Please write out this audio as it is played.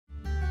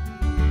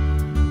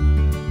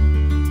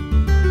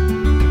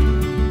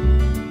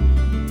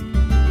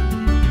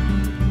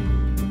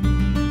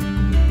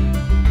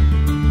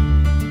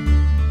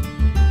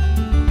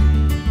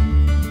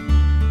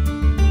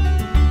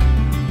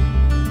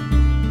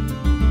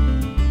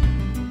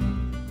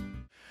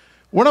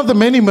One of the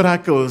many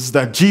miracles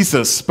that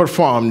Jesus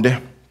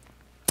performed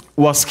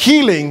was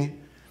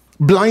healing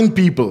blind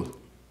people.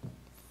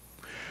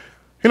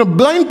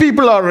 Blind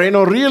people are,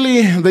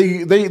 really,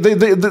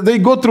 they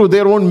go through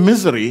their own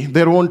misery,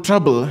 their own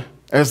trouble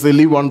as they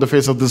live on the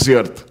face of this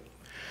earth.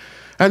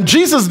 And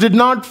Jesus did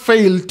not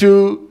fail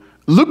to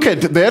look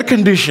at their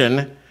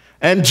condition,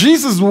 and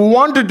Jesus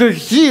wanted to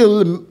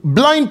heal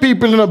blind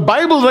people.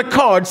 Bible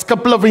records a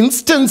couple of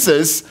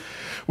instances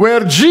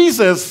where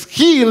Jesus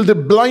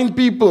healed blind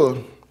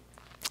people,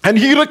 and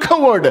he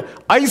recovered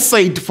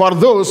eyesight for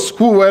those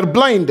who were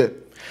blind.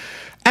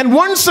 And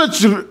one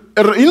such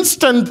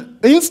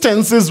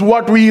instance is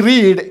what we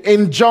read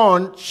in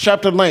John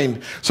chapter 9.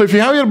 So if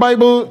you have your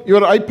Bible, your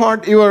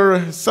iPod,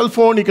 your cell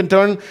phone, you can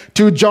turn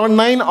to John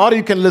 9, or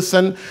you can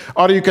listen,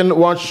 or you can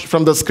watch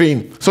from the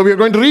screen. So we are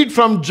going to read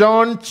from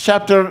John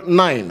chapter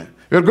 9.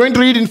 We are going to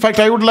read, in fact,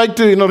 I would like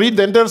to read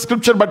the entire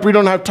scripture, but we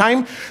don't have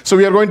time. So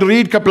we are going to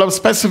read a couple of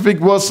specific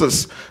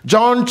verses.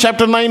 John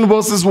chapter 9,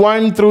 verses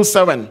 1 through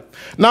 7.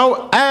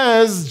 Now,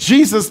 as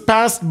Jesus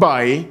passed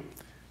by,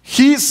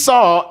 he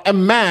saw a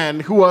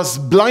man who was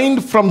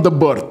blind from the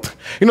birth.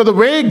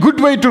 The good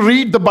way to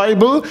read the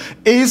Bible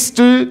is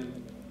to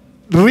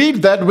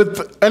read that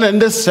with an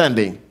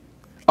understanding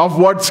of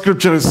what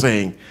scripture is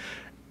saying.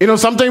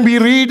 Sometimes we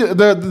read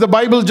the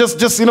Bible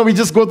we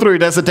just go through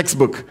it as a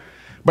textbook.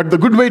 But the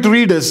good way to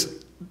read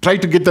is try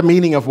to get the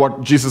meaning of what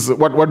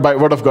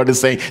Word of God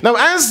is saying. Now,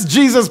 as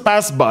Jesus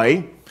passed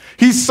by,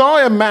 he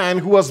saw a man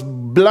who was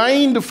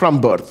blind from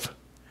birth.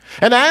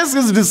 And as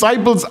his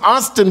disciples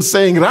asked him,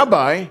 saying,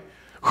 Rabbi,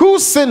 who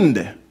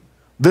sinned,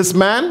 this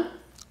man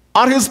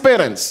or his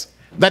parents,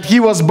 that he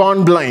was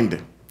born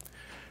blind?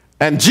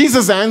 And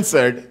Jesus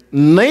answered,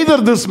 neither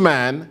this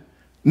man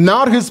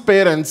nor his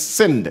parents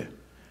sinned,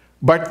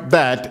 but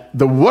that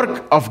the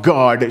work of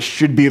God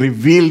should be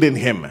revealed in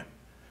him.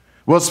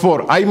 Verse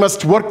 4, I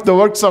must work the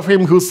works of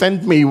him who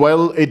sent me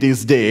while it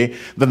is day.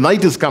 The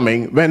night is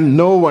coming when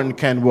no one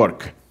can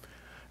work.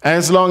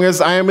 As long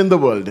as I am in the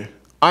world,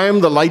 I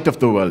am the light of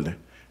the world.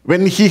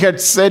 When he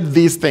had said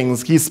these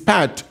things, he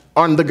spat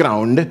on the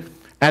ground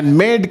and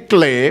made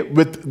clay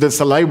with the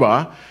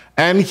saliva,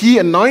 and he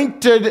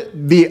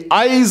anointed the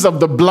eyes of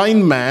the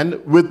blind man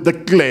with the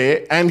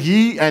clay,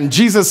 and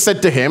Jesus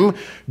said to him,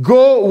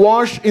 go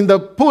wash in the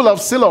pool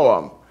of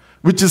Siloam,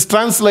 which is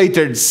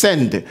translated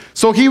send.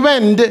 So he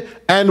went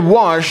and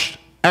washed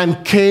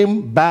and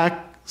came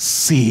back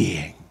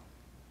seeing.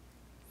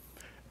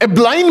 A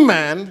blind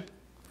man.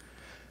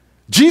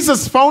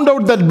 Jesus found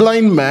out that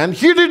blind man.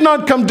 He did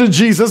not come to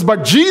Jesus,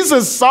 but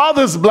Jesus saw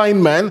this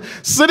blind man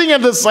sitting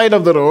at the side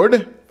of the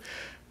road.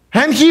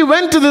 And he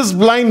went to this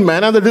blind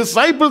man, and the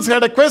disciples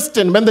had a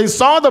question. When they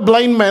saw the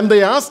blind man,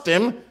 they asked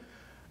him,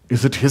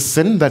 is it his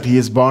sin that he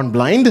is born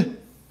blind,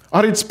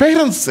 or its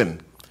parents' sin?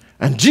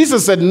 And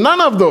Jesus said, none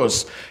of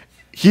those.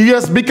 He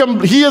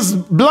is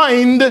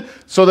blind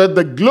so that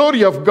the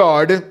glory of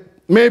God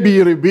may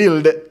be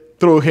revealed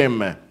through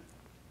him.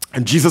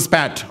 And Jesus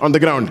spat on the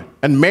ground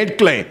and made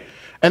clay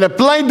and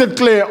applied the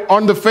clay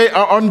on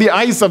the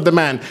eyes of the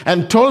man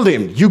and told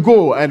him, you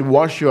go and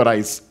wash your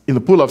eyes in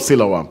the pool of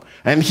Siloam.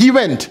 And he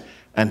went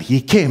and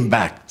he came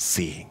back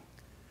seeing.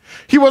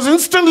 He was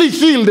instantly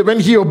healed when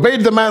he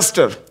obeyed the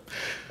master.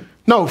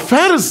 Now,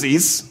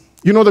 Pharisees,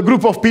 the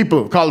group of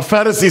people called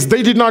Pharisees,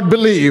 they did not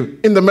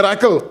believe in the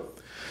miracle.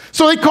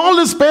 So they called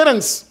his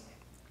parents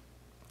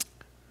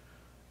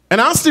and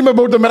asked him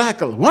about the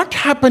miracle. What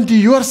happened to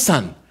your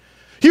son?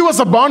 He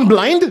was born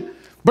blind,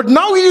 but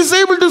now he is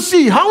able to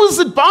see. How is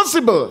it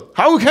possible?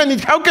 How can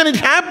it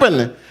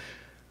happen?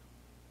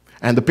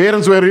 And the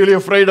parents were really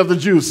afraid of the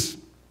Jews.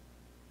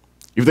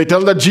 If they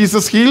tell that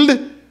Jesus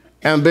healed,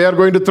 and they are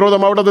going to throw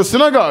them out of the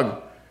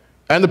synagogue.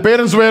 And the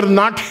parents were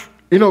not,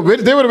 they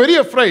were very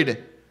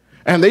afraid.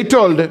 And they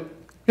told,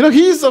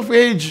 he is of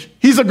age.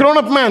 He's a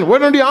grown-up man. Why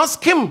don't you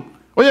ask him?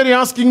 Why are you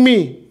asking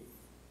me?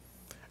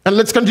 And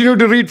let's continue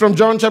to read from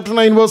John chapter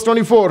 9, verse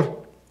 24.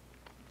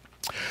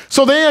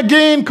 So they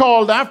again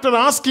called, after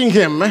asking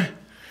him,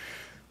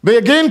 they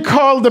again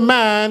called the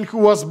man who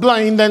was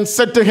blind and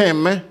said to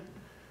him,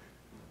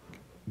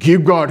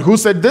 give God. Who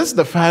said this?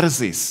 The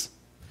Pharisees.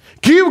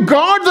 Give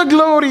God the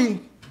glory.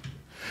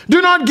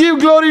 Do not give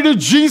glory to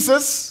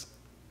Jesus,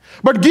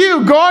 but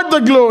give God the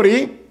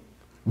glory.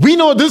 We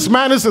know this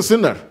man is a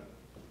sinner.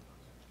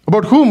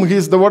 About whom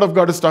the word of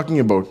God is talking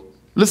about.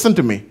 Listen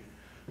to me.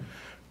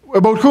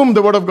 About whom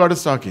the word of God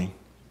is talking.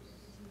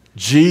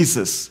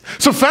 Jesus.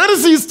 So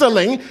Pharisee is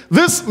telling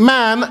this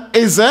man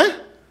is a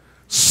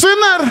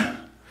sinner.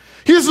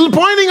 He's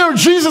pointing out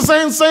Jesus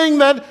and saying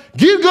that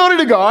give glory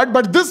to God,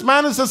 but this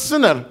man is a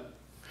sinner.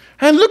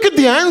 And look at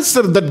the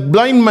answer that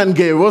blind man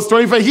gave. Verse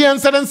 25, he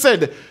answered and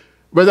said,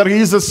 whether he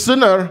is a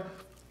sinner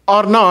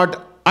or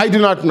not, I do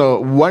not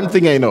know. One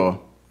thing I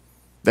know,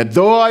 that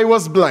though I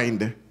was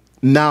blind,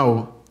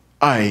 now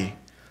I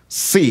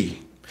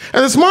see.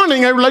 And this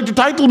morning I would like to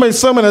title my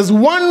sermon as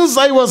Once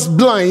I Was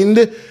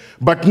Blind,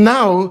 but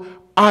Now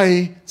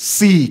I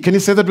See. Can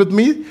you say that with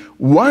me?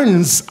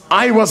 Once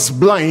I was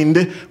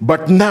blind,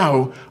 but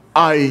now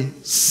I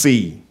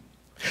see.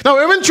 Now,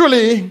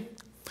 eventually,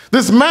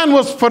 this man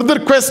was further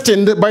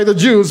questioned by the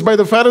Jews, by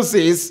the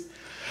Pharisees,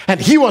 and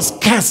he was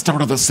cast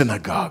out of the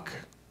synagogue.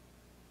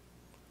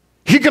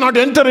 He cannot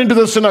enter into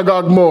the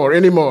synagogue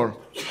anymore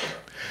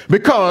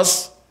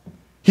because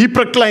he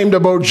proclaimed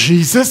about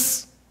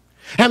Jesus,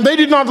 and they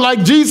did not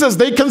like Jesus.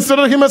 They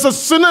considered him as a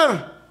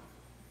sinner.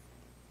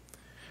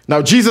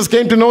 Now, Jesus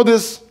came to know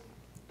this,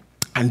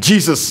 and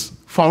Jesus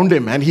found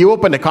him, and he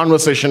opened a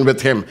conversation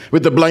with him,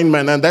 with the blind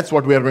man, and that's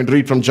what we are going to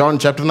read from John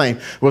chapter 9,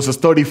 verses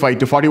 35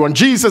 to 41.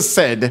 Jesus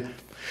said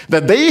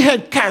that they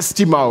had cast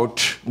him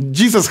out.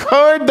 Jesus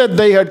heard that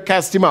they had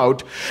cast him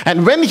out,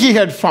 and when he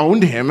had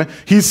found him,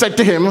 he said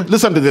to him,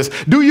 listen to this,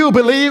 "Do you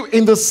believe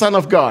in the Son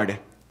of God?"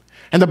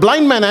 And the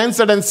blind man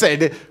answered and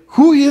said,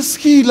 "Who is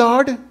he,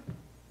 Lord?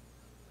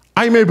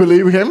 I may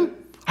believe him.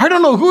 I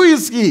don't know, who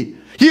is he?"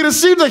 He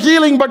received the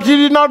healing, but he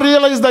did not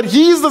realize that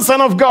he is the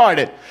Son of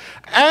God.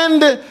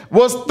 And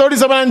verse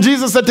 37, and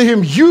Jesus said to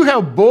him, "You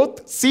have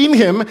both seen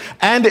him,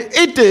 and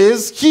it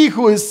is he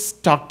who is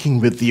talking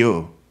with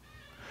you."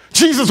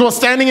 Jesus was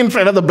standing in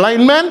front of the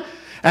blind man,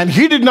 and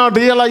he did not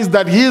realize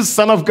that he is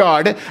Son of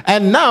God.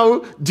 And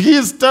now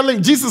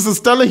Jesus is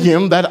telling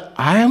him that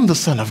I am the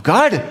Son of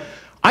God.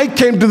 I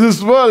came to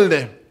this world.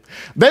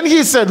 Then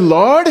he said,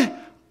 "Lord,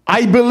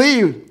 I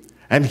believe."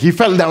 And he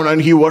fell down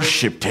and he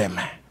worshipped him.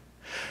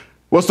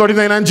 Verse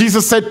 39, and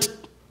Jesus said,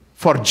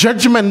 "For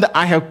judgment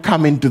I have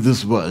come into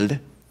this world,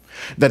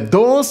 that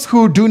those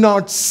who do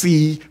not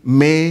see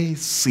may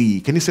see."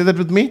 Can you say that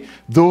with me?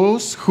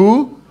 Those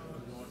who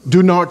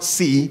do not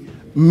see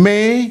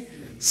may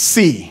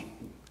see.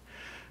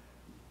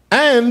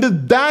 And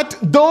that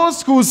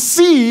those who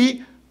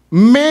see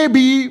may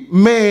be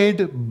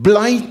made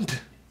blind.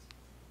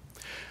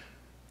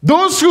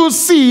 Those who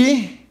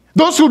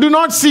do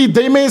not see,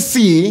 they may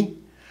see.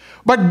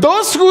 But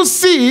those who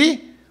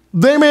see,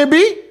 they may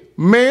be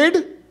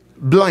made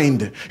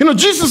blind.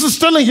 Jesus is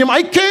telling him,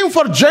 I came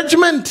for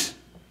judgment.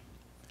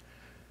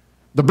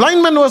 The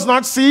blind man was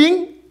not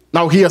seeing.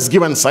 Now he has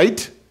given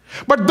sight.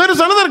 But there is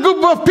another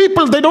group of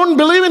people, they don't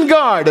believe in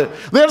God.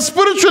 They are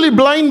spiritually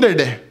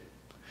blinded.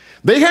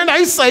 They had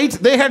eyesight,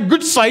 they had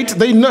good sight,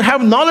 they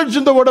have knowledge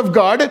in the word of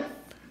God.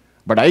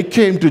 But I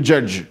came to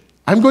judge.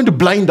 I'm going to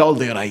blind all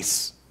their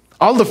eyes.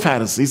 All the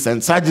Pharisees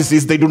and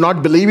Sadducees, they do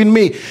not believe in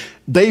me.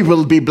 They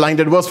will be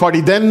blinded. Verse 40,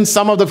 then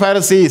some of the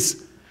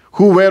Pharisees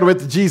who were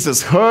with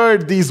Jesus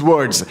heard these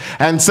words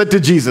and said to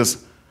Jesus,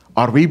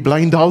 "Are we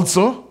blind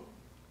also?"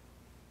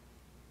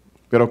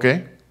 We're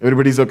okay?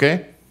 Everybody's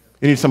okay?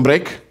 You need some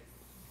break?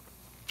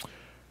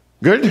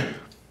 Good?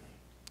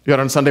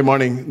 You're on Sunday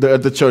morning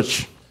at the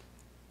church,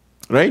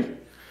 right?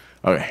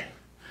 Okay.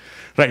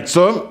 Right,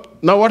 so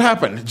now what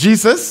happened?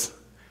 Jesus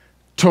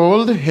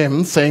told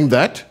him, saying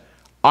that,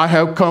 I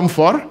have come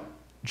for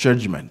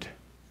judgment.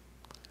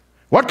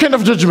 What kind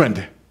of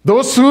judgment?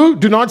 Those who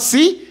do not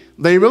see,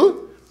 they will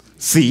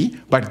see.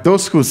 But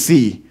those who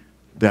see,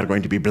 they are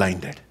going to be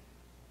blinded.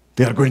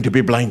 They are going to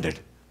be blinded.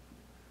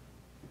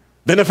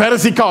 Then a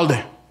Pharisee called,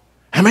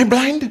 "Am I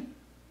blind?"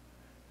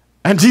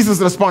 And Jesus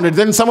responded.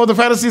 Then some of the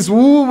Pharisees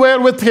who were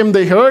with him,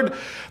 they heard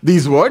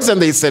these words and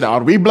they said,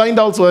 "Are we blind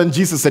also?" And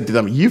Jesus said to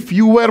them, "If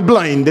you were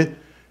blind,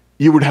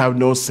 you would have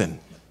no sin.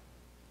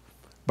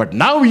 But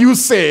now you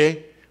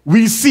say,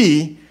 we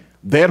see,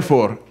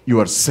 therefore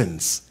your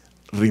sins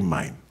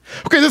remain."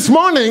 Okay, this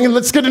morning,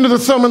 let's get into the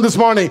sermon this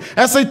morning.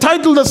 As I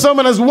titled the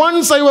sermon as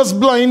 "Once I was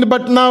blind,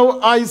 but now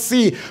I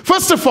see."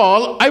 First of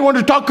all, I want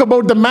to talk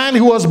about the man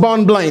who was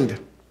born blind.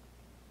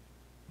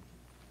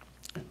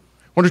 I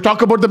want to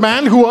talk about the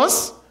man who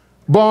was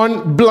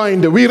born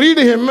blind. We read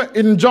him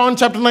in John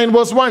chapter 9,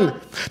 verse 1.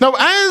 Now,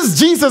 as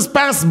Jesus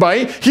passed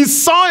by, he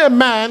saw a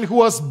man who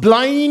was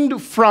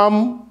blind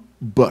from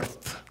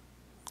birth.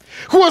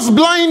 Who was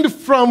blind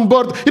from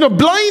birth.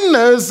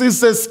 Blindness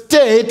is a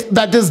state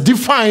that is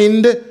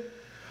defined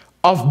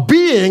of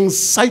being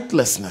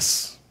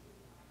sightlessness.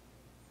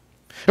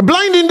 A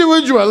blind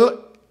individual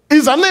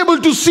is unable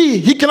to see.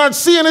 He cannot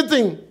see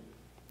anything.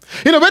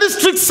 In a very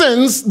strict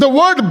sense, the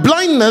word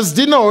blindness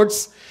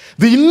denotes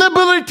the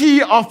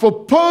inability of a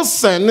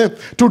person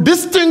to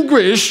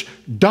distinguish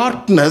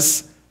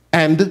darkness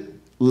and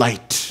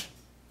light.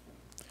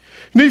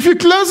 Now, if you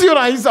close your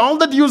eyes, all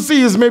that you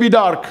see is maybe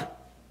dark.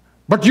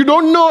 But you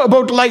don't know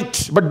about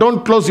light. But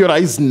don't close your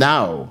eyes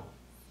now.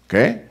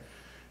 Okay?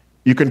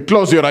 You can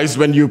close your eyes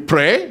when you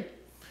pray.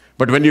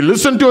 But when you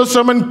listen to a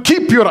sermon,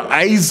 keep your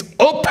eyes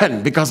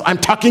open because I'm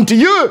talking to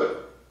you.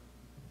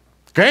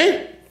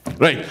 Okay?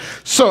 Right.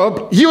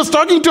 So he was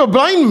talking to a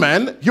blind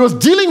man. He was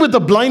dealing with a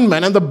blind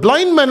man. And the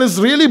blind man is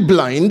really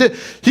blind.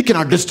 He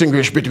cannot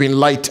distinguish between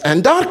light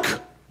and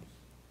dark.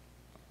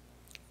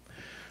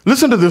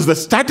 Listen to this. The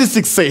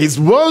statistics says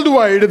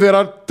worldwide there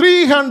are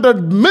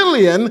 300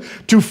 million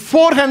to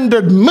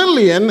 400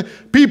 million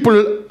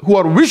people who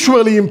are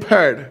visually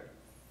impaired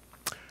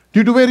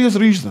due to various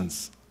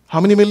reasons. How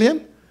many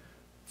million?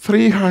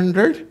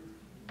 300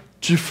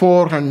 to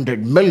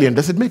 400 million.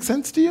 Does it make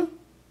sense to you?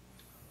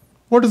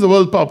 What is the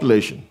world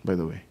population, by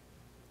the way?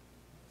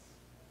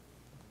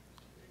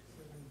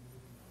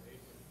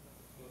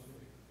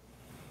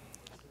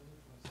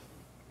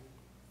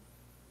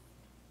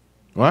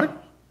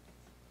 What?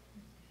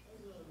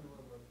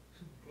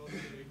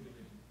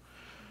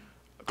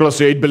 Close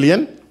to 8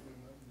 billion?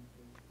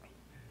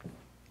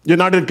 You're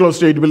not at close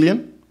to 8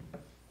 billion?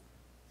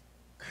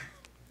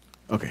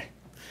 Okay.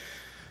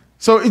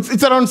 So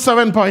it's around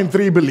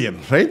 7.3 billion,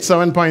 right?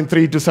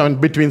 7.3 to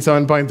 7, between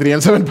 7.3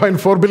 and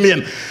 7.4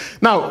 billion.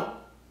 Now,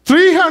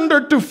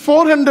 300 to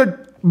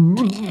 400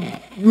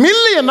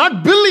 million,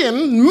 not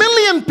billion,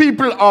 million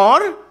people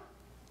are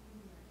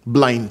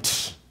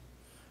blind.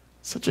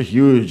 Such a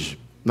huge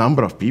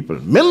number of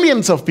people.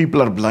 Millions of people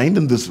are blind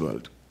in this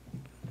world.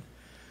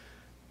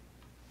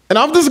 And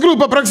of this group,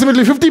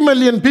 approximately 50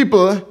 million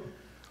people,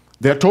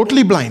 they are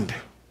totally blind.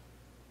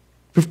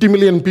 50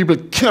 million people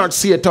cannot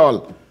see at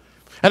all.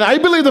 And I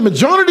believe the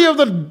majority of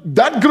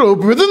that group,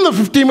 within the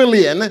 50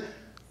 million,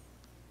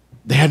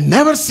 they had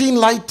never seen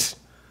light.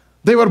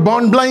 They were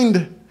born blind.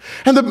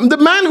 And the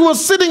man who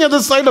was sitting at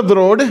the side of the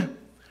road,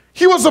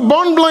 he was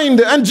born blind.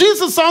 And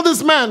Jesus saw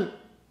this man.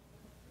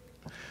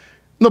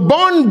 The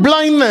born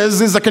blindness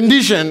is a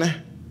condition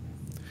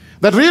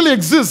that really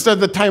exists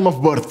at the time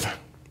of birth.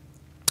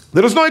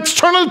 There is no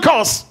external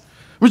cause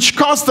which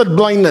caused that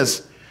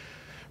blindness.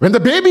 When the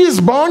baby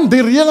is born,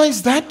 they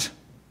realize that.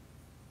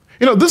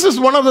 This is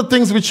one of the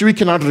things which we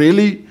cannot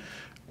really...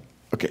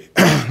 Okay,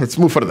 let's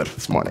move further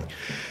this morning.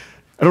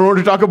 I don't want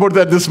to talk about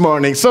that this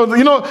morning. So,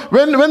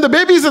 when the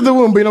baby is in the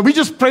womb, we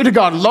just pray to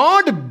God,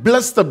 Lord,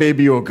 bless the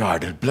baby, oh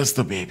God, bless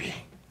the baby.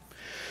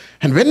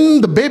 And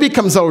when the baby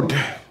comes out,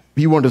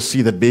 we want to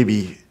see that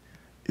baby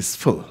is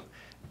full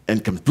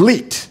and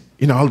complete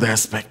in all the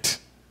aspects.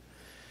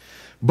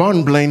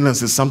 Born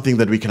blindness is something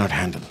that we cannot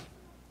handle.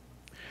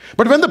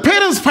 But when the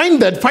parents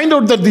find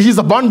out that he's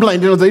a born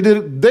blind,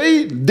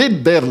 they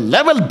did their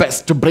level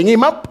best to bring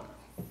him up.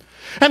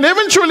 And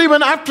eventually,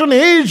 when after an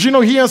age,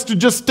 he has to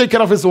just take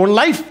care of his own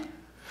life.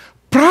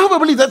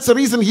 Probably that's the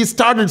reason he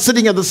started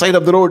sitting at the side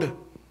of the road.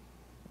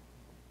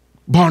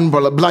 Born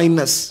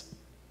blindness.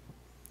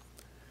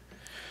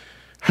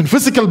 And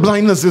physical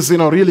blindness is,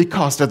 really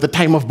caused at the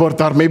time of birth,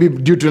 or maybe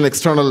due to an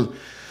external,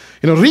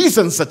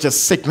 reasons such as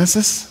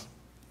sicknesses,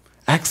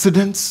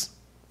 accidents,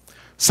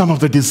 some of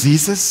the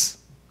diseases.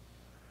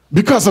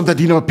 Because of that,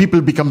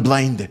 people become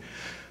blind. A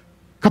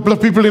couple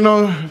of people,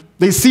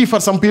 they see for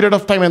some period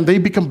of time and they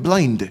become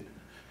blind.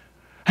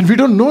 And we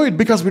don't know it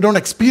because we don't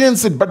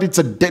experience it, but it's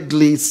a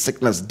deadly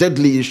sickness,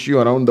 deadly issue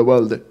around the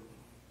world.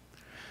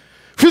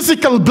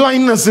 Physical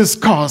blindness is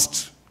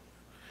caused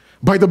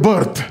by the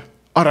birth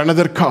or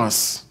another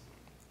cause.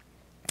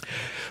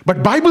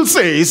 But Bible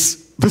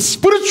says the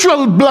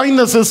spiritual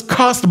blindness is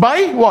caused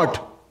by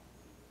what?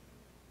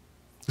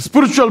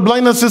 Spiritual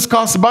blindness is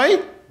caused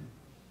by?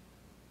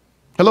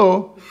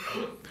 Hello?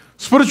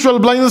 Spiritual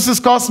blindness is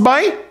caused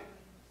by?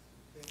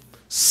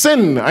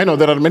 Sin. I know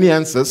there are many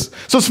answers.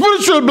 So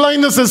spiritual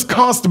blindness is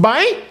caused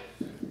by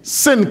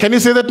sin. Can you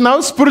say that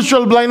now?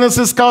 Spiritual blindness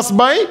is caused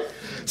by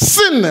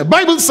sin.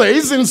 Bible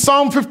says in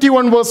Psalm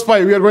 51 verse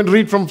 5, we are going to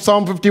read from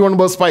Psalm 51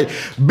 verse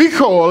 5.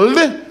 Behold,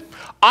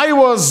 I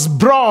was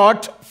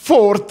brought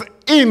forth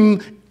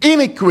in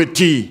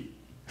iniquity,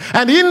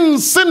 and in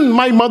sin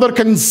my mother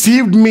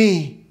conceived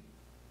me.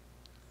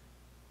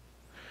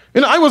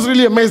 I was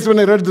really amazed when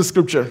I read this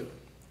scripture.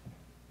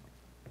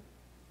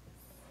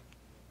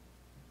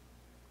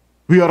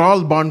 We are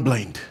all born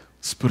blind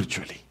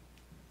spiritually.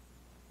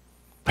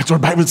 That's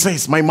what the Bible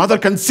says. My mother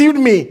conceived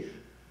me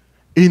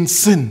in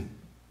sin.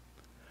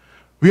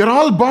 We are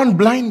all born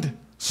blind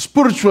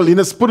spiritually, in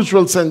a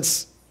spiritual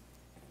sense.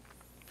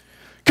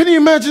 Can you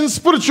imagine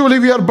spiritually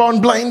we are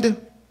born blind?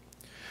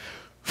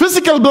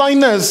 Physical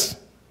blindness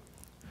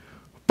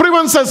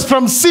prevents us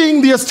from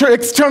seeing the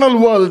external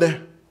world.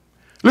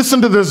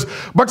 Listen to this.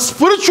 But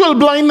spiritual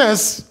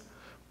blindness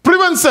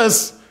prevents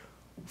us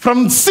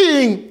from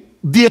seeing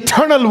the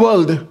eternal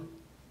world.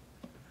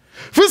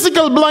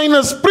 Physical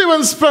blindness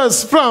prevents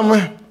us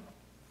from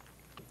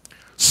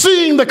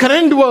seeing the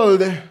current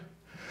world.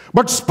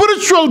 But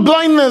spiritual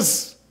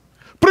blindness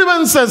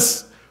prevents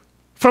us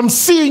from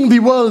seeing the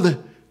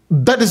world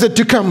that is yet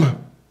to come.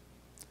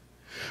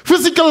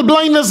 Physical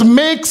blindness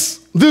makes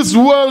this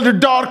world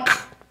dark.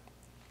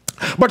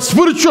 But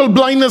spiritual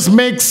blindness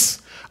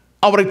makes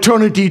our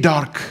eternity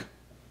dark.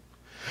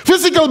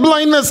 Physical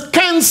blindness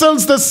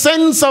cancels the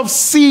sense of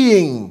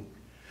seeing,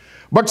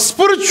 but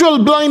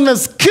spiritual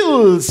blindness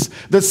kills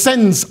the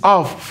sense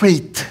of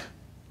faith.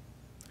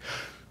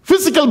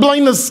 Physical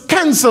blindness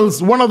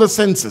cancels one of the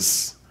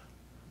senses.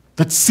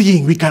 That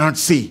seeing we cannot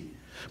see.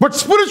 But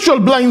spiritual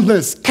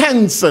blindness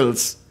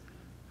cancels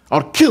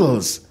or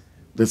kills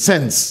the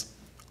sense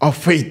of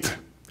faith.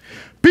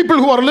 People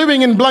who are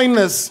living in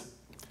blindness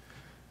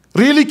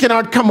really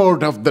cannot come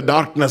out of the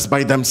darkness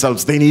by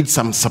themselves. They need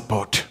some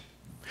support.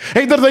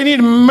 Either they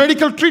need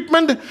medical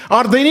treatment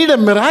or they need a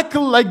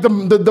miracle like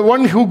the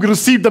one who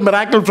received the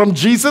miracle from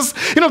Jesus.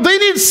 They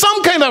need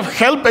some kind of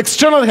help,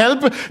 external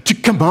help, to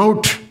come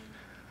out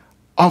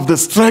of the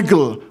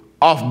struggle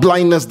of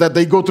blindness that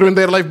they go through in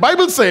their life.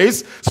 Bible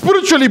says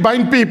spiritually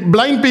blind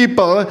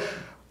people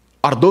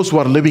are those who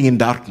are living in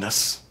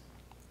darkness.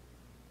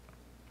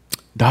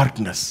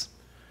 Darkness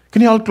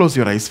Can you all close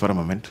your eyes for a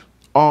moment?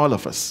 All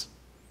of us.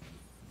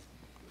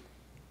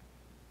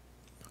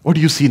 What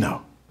do you see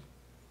now?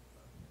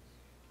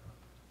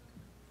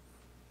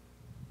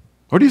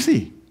 What do you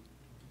see?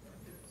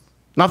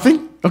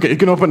 Nothing? Okay, you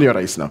can open your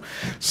eyes now.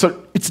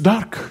 So it's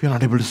dark. You're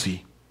not able to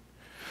see.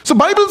 So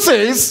Bible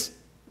says,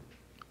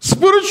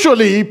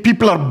 spiritually,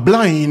 people are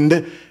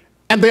blind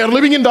and they are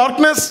living in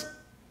darkness.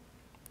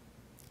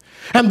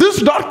 And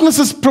this darkness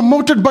is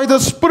promoted by the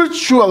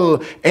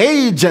spiritual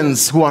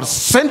agents who are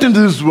sent into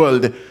this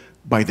world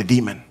by the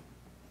demon,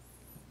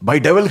 by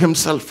devil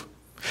himself.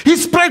 He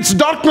spreads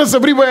darkness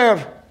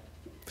everywhere.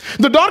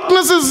 The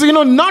darkness is,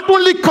 not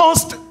only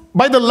caused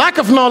by the lack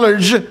of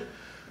knowledge,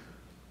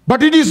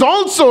 but it is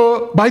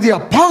also by the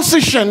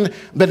opposition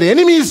that the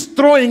enemy is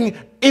throwing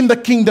in the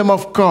kingdom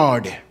of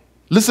God.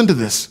 Listen to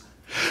this.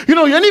 The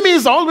enemy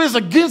is always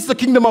against the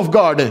kingdom of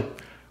God.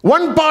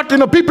 One part,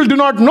 people do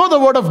not know the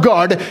word of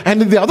God,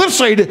 and on the other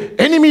side,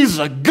 enemy is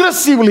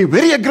aggressively,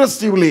 very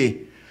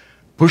aggressively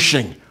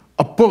pushing,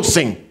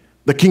 opposing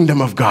the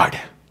kingdom of God.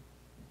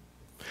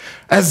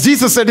 As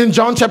Jesus said in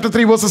John chapter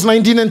 3, verses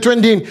 19 and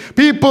 20,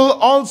 people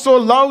also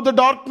love the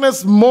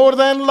darkness more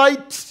than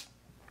light.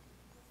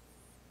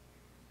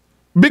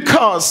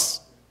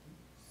 Because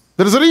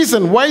there is a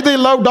reason why they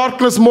love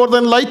darkness more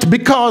than light,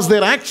 because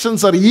their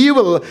actions are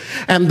evil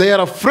and they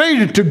are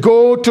afraid to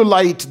go to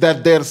light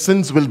that their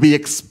sins will be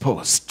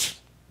exposed.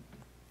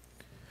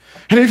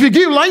 And if you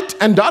give light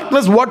and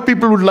darkness, what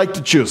people would like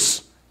to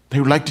choose? They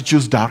would like to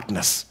choose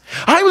darkness.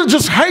 I will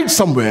just hide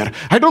somewhere.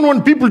 I don't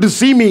want people to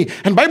see me.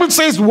 And Bible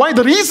says why?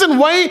 The reason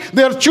why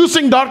they are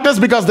choosing darkness,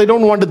 because they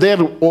don't want their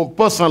own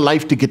personal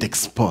life to get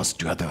exposed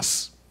to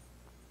others.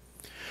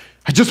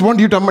 I just want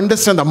you to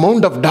understand the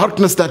amount of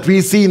darkness that we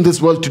see in this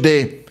world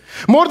today.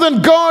 More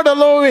than God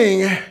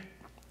allowing,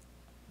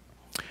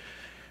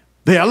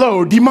 they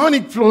allow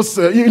demonic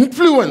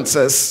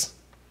influences.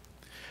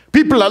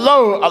 People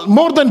allow,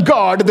 more than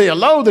God, they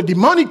allow the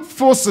demonic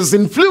forces,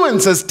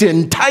 influences to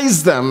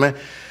entice them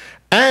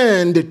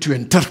and to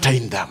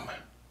entertain them.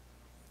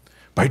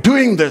 By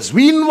doing this,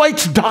 we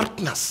invite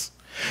darkness.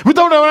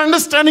 Without our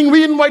understanding,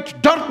 we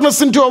invite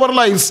darkness into our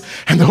lives,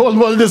 and the whole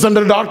world is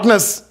under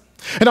darkness.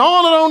 And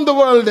all around the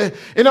world,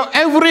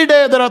 every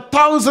day there are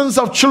thousands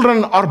of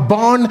children are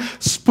born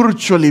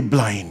spiritually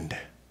blind.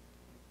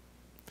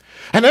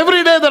 And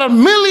every day there are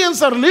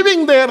millions are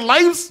living their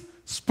lives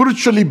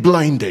spiritually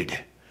blinded.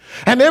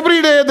 And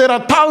every day there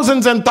are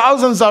thousands and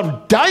thousands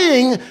are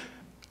dying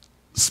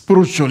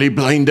spiritually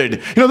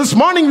blinded. This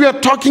morning we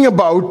are talking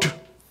about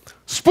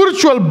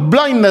spiritual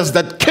blindness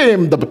that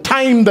came the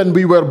time that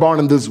we were born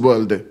in this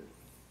world.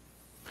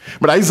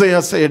 But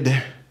Isaiah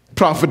said,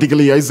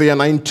 prophetically, Isaiah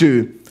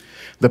 9:2,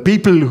 the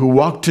people who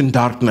walked in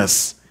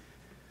darkness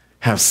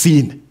have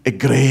seen a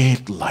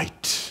great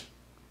light.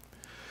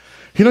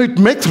 It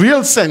makes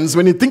real sense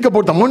when you think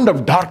about the amount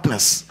of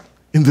darkness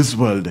in this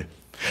world.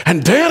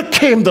 And there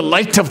came the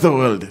light of the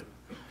world.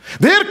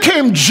 There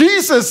came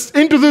Jesus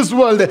into this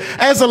world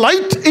as a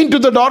light into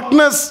the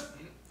darkness.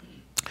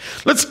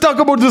 Let's talk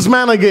about this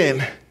man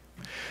again.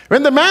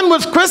 When the man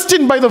was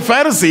questioned by the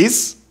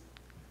Pharisees,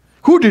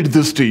 who did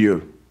this to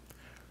you?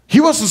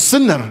 He was a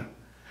sinner.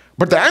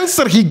 But the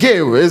answer he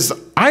gave is,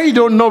 I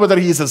don't know whether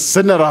he's a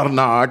sinner or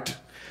not,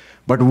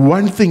 but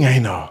one thing I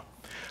know,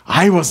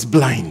 I was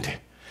blind,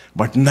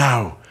 but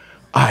now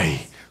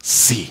I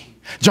see.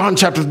 John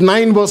chapter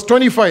 9 verse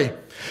 25.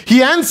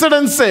 He answered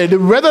and said,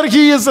 whether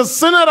he is a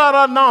sinner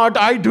or not,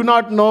 I do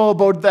not know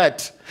about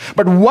that.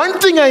 But one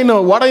thing I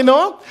know, what I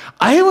know?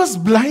 I was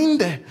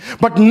blind,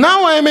 but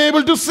now I am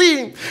able to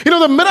see.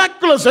 The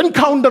miraculous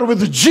encounter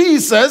with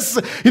Jesus,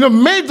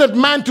 made that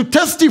man to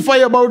testify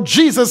about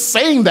Jesus,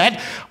 saying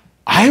that,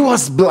 I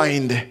was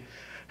blind,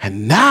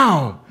 and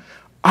now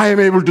I am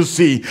able to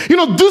see.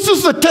 This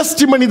is the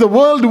testimony the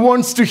world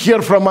wants to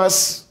hear from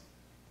us.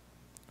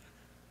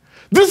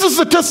 This is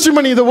the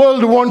testimony the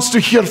world wants to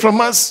hear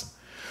from us.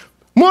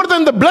 More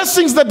than the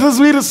blessings that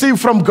we receive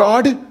from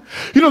God,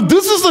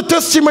 this is the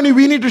testimony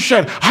we need to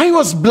share. I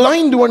was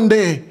blind one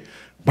day,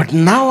 but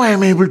now I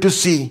am able to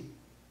see.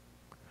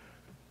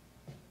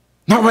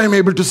 Now I am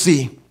able to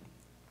see.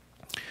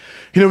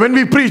 When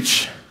we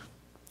preach,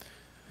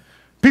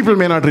 people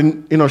may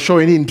not, show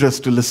any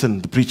interest to listen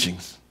to the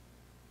preachings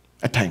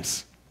at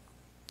times.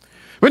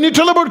 When you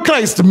tell about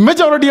Christ, the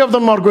majority of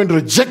them are going to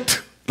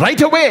reject right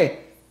away.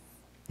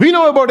 We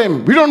know about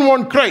him. We don't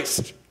want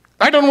Christ.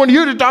 I don't want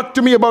you to talk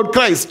to me about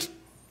Christ.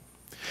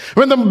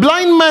 When the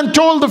blind man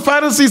told the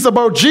Pharisees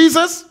about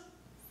Jesus,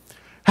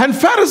 and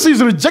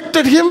Pharisees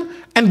rejected him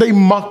and they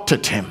mocked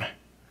at him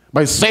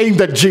by saying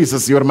that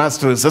Jesus, your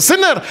master, is a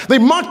sinner. They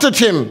mocked at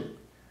him.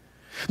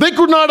 They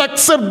could not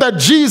accept that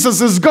Jesus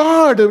is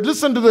God.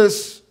 Listen to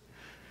this.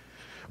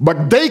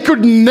 But they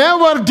could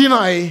never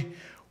deny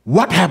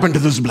what happened to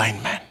this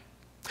blind man.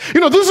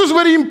 This is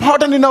very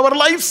important in our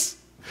lives.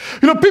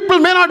 People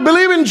may not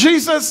believe in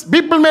Jesus.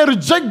 People may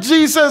reject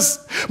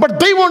Jesus. But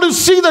they want to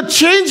see the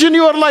change in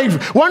your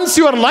life. Once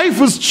your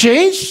life is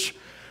changed,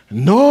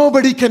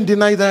 nobody can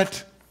deny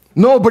that.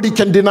 Nobody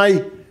can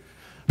deny,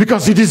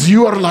 because it is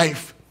your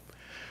life.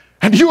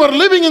 And you are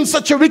living in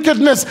such a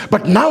wickedness,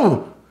 but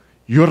now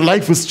your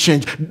life is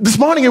changed. This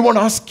morning I want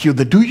to ask you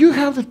that, do you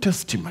have the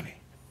testimony?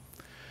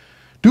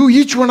 Do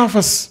each one of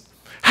us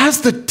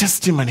has the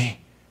testimony?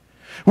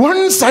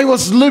 Once I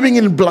was living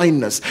in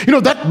blindness.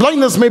 That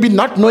blindness may be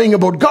not knowing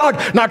about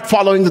God, not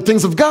following the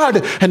things of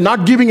God, and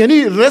not giving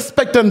any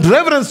respect and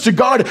reverence to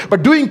God,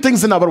 but doing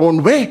things in our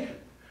own way.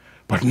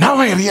 But now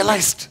I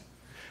realize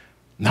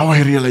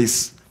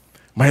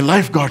my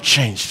life got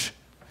changed.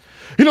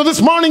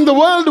 This morning the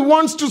world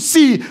wants to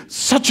see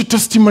such a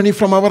testimony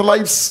from our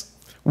lives.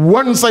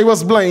 Once I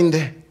was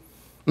blind,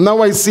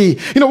 now I see.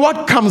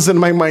 What comes in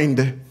my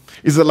mind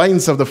is the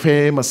lines of the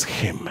famous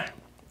hymn,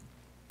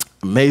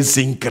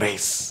 Amazing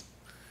Grace.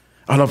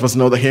 All of us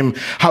know the hymn.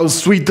 How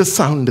sweet the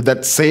sound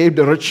that saved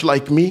a wretch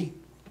like me.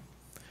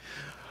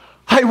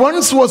 I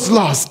once was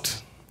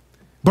lost,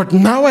 but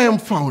now I am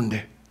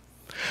found.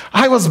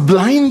 I was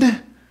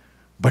blind,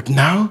 but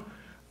now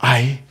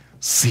I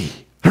see.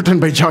 Written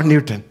by John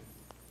Newton.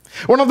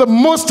 One of the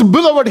most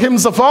beloved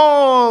hymns of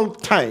all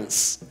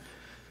times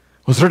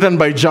was written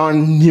by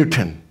John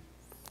Newton.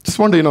 Just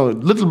want to, a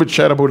little bit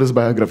share about his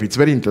biography. It's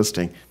very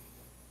interesting.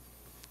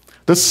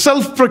 The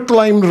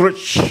self-proclaimed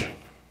rich,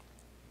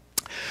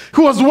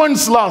 who was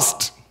once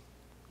lost,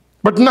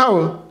 but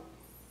now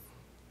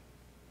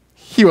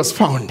he was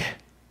found,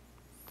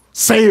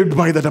 saved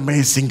by that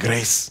amazing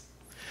grace.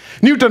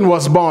 Newton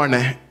was born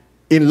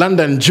in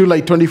London,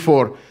 July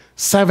 24,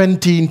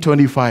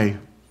 1725.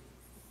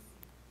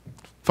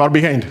 Far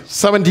behind,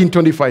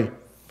 1725.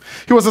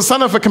 He was the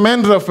son of a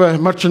commander of a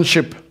merchant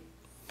ship.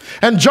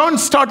 And John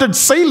started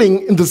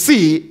sailing in the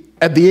sea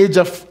at the age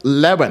of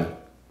 11.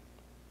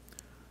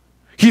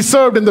 He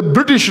served in the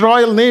British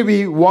Royal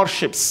Navy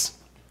warships.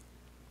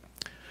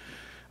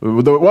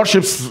 The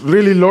warships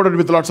really loaded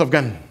with lots of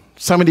guns.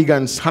 70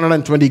 guns,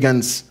 120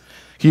 guns.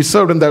 He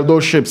served in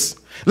those ships.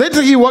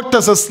 Later he worked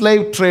as a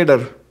slave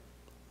trader.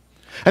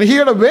 And he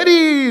had a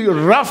very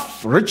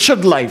rough,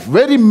 wretched life,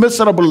 very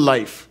miserable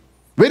life,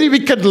 very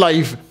wicked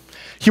life.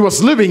 He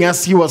was living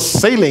as he was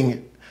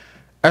sailing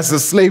as a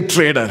slave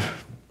trader.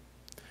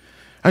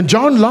 And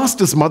John lost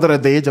his mother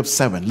at the age of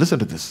 7. Listen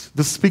to this.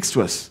 This speaks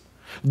to us.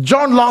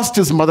 John lost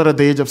his mother at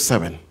the age of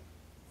 7.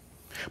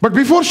 But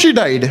before she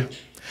died,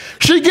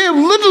 she gave a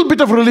little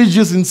bit of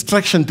religious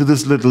instruction to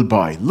this little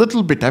boy.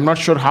 Little bit. I'm not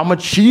sure how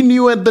much she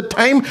knew at the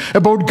time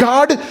about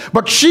God,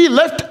 but she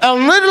left a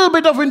little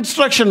bit of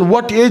instruction.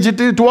 What age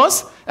it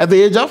was? At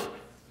the age of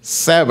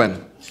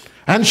 7.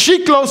 And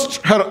she closed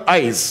her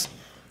eyes.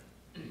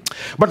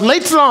 But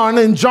later on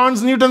in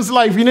Newton's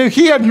life,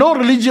 he had no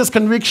religious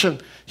conviction.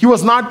 He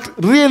was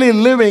not really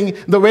living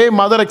the way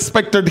mother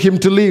expected him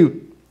to live.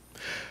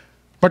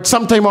 But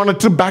sometime on a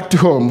trip back to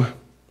home,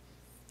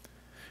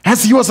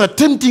 as he was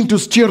attempting to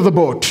steer the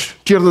boat,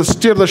 steer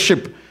the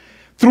ship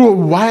through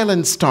a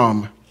violent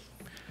storm,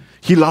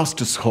 he lost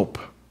his hope.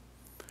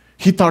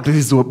 He thought he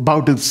was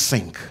about to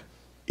sink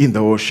in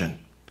the ocean.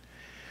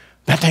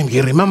 That time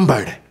he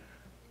remembered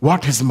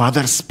what his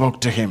mother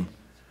spoke to him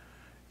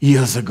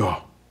years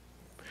ago.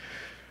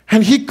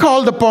 And he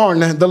called upon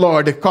the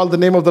Lord, called the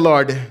name of the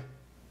Lord.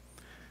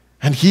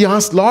 And he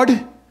asked, Lord,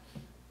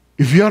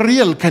 if you are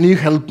real, can you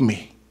help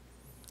me?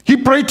 He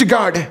prayed to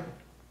God.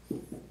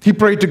 He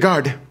prayed to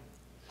God.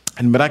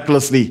 And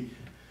miraculously,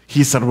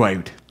 he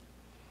survived.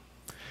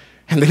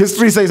 And the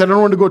history says, I don't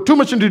want to go too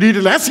much into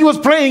detail. As he was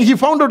praying, he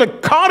found out a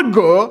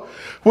cargo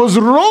was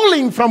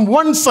rolling from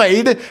one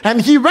side. And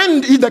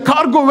the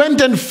cargo went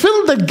and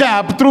filled the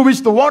gap through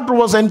which the water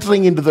was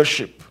entering into the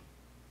ship.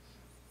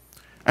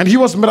 And he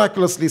was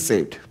miraculously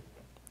saved.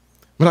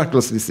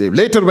 Miraculously saved.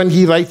 Later when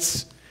he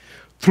writes,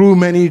 through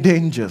many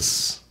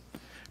dangers,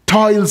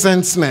 toils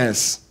and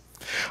snares,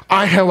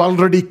 I have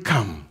already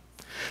come.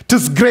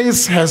 'Tis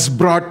grace has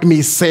brought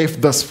me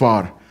safe thus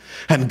far,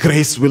 and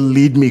grace will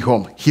lead me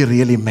home. He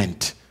really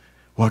meant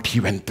what he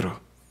went through.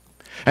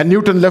 And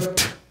Newton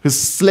left his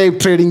slave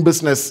trading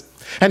business,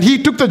 and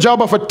he took the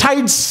job of a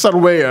tide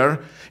surveyor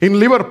in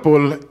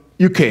Liverpool,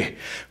 UK.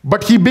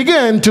 But he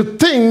began to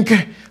think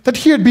that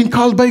he had been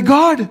called by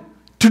God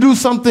to do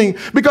something,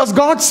 because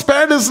God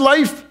spared his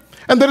life,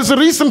 and there is a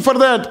reason for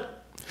that.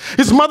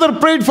 His mother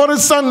prayed for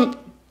his son,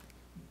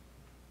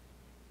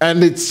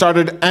 and it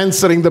started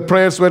answering. The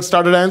prayers were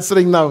started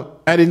answering now.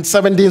 And in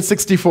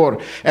 1764,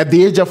 at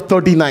the age of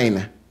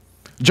 39,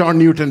 John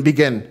Newton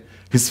began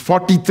his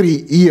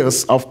 43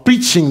 years of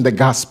preaching the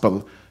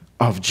gospel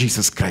of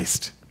Jesus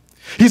Christ.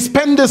 He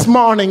spent his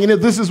morning,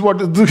 this is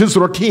what his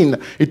routine.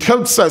 It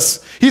helps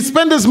us. He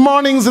spent his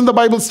mornings in the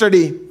Bible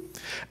study,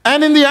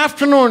 and in the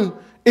afternoon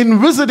in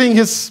visiting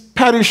his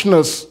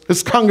parishioners,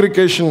 his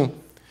congregation.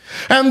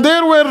 And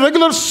there were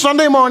regular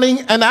Sunday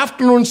morning and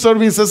afternoon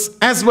services,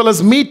 as well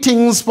as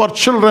meetings for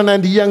children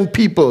and young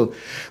people.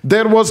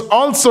 There was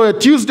also a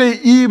Tuesday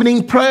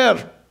evening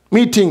prayer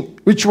meeting,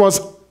 which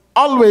was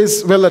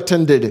always well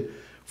attended.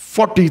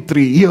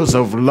 43 years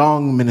of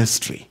long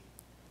ministry.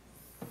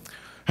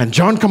 And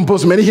John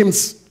composed many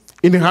hymns.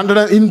 In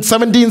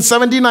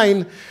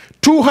 1779,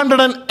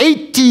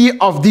 280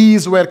 of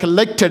these were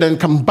collected and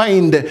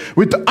combined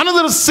with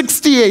another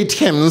 68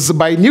 hymns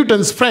by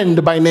Newton's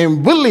friend by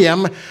name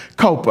William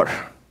Cowper.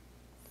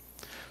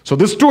 So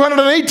this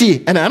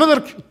 280 and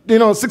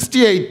another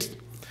 68,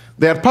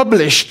 they are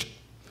published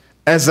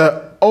as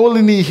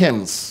Olney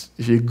hymns.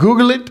 If you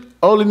Google it,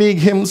 Olney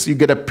hymns, you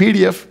get a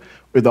PDF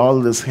with all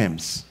these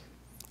hymns.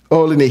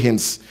 Olney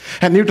hymns.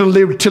 And Newton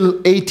lived till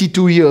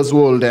 82 years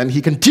old, and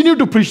he continued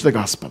to preach the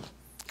gospel.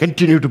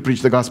 Continued to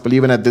preach the gospel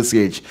even at this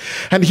age.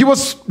 And he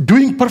was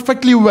doing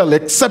perfectly well,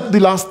 except the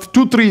last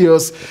 2-3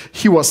 years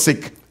he was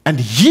sick. And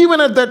even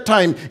at that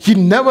time, he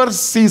never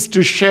ceased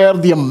to share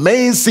the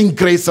amazing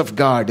grace of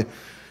God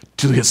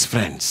to his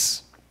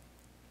friends.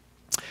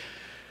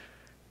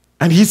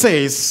 And he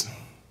says,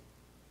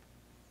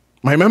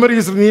 my memory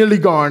is nearly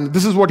gone.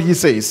 This is what he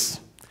says.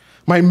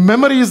 My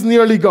memory is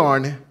nearly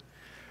gone,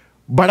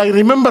 but I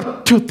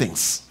remember 2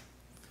 things.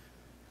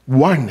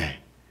 1,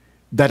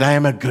 that I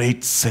am a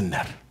great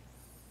sinner.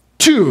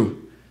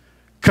 2,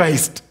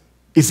 Christ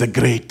is a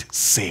great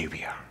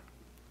Savior.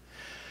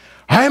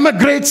 I am a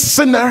great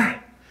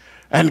sinner,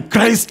 and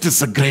Christ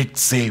is a great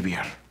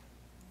Savior.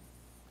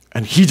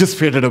 And he just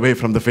faded away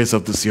from the face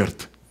of this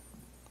earth.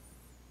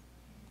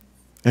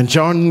 And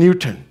John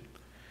Newton,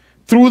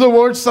 through the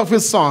words of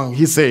his song,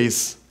 he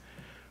says,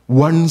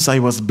 once I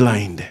was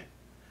blind,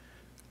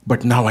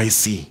 but now I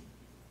see.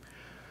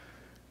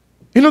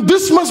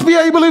 This must be,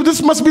 I believe,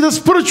 this must be the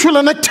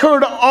spiritual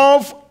nectar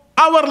of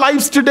our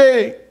lives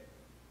today.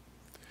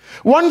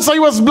 Once I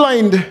was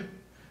blind,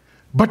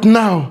 but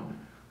now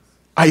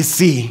I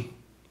see.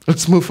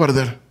 Let's move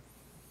further.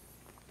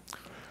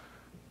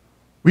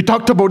 We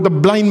talked about the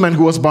blind man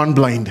who was born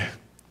blind.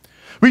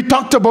 We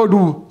talked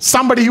about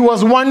somebody who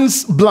was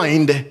once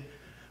blind,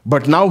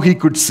 but now he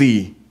could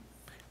see.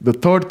 The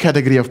third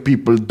category of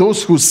people,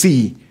 those who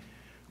see,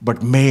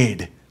 but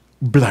made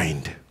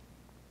blind.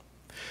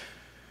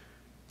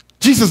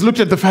 Jesus looked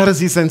at the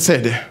Pharisees and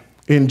said,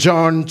 in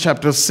John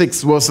chapter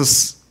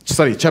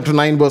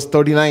 9, verse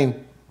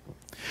 39,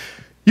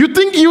 you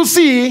think you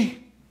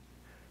see,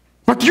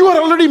 but you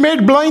are already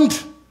made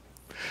blind.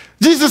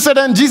 Jesus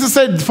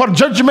said, for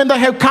judgment I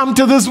have come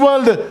to this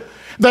world,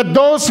 that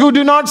those who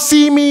do not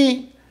see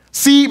me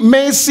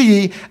may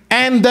see,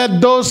 and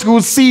that those who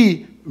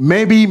see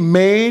may be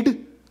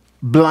made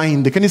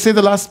blind. Can you say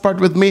the last part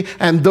with me?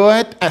 And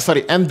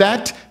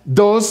that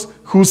those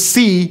who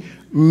see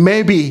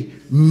may be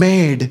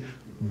made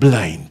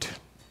blind.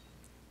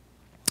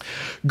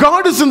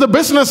 God is in the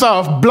business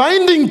of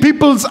blinding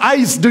people's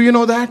eyes. Do you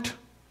know that?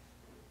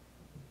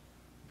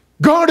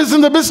 God is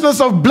in the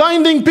business of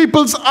blinding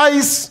people's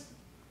eyes.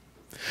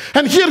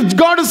 And here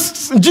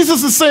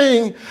Jesus is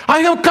saying, I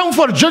have come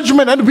for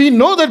judgment. And we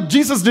know that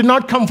Jesus did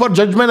not come for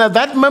judgment at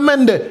that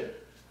moment.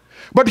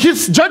 But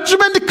his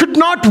judgment could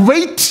not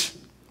wait.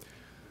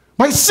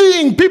 By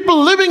seeing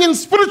people living in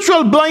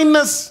spiritual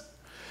blindness,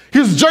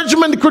 his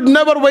judgment could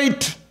never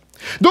wait.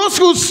 Those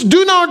who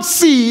do not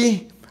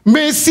see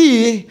may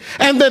see,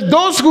 and that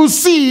those who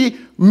see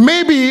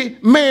may be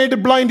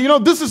made blind.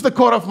 This is the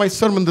core of my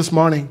sermon this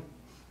morning.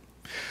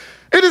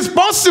 It is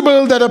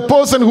possible that a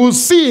person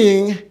who's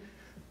seeing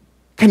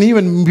can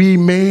even be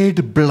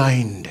made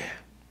blind.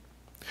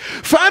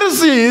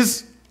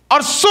 Pharisees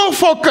are so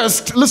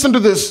focused, listen to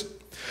this,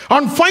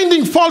 on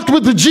finding fault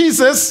with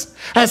Jesus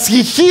as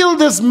he healed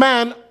this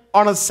man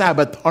on a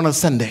Sabbath, on a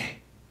Sunday.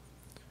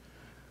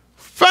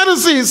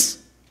 Pharisees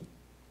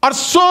are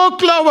so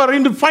clever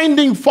in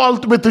finding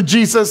fault with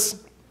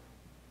Jesus.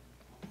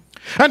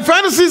 And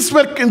Pharisees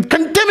were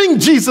condemning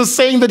Jesus,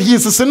 saying that he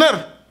is a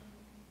sinner.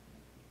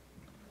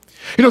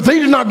 They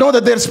did not know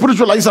that their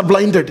spiritual eyes are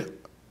blinded,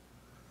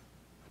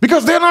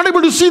 because they are not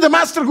able to see the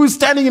master who is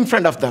standing in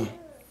front of them.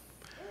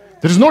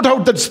 There is no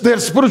doubt that their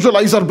spiritual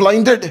eyes are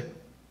blinded.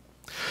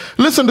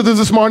 Listen to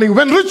this morning.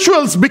 When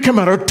rituals become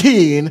a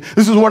routine,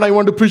 this is what I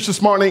want to preach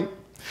this morning.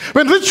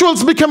 When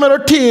rituals become a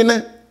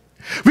routine,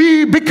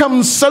 we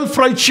become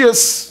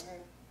self-righteous.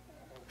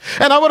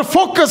 And our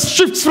focus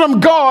shifts from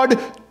God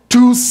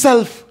to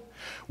self.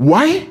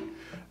 Why?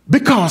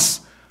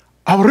 Because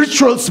our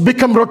rituals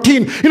become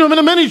routine.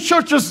 In many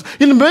churches,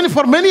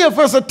 for many of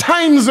us at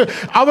times,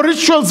 our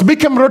rituals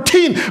become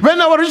routine. When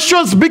our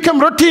rituals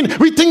become routine,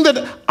 we think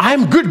that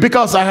I'm good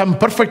because I am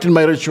perfect in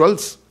my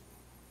rituals.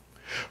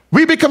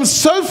 We become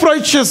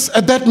self-righteous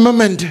at that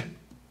moment.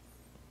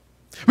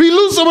 We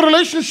lose our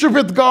relationship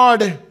with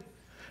God,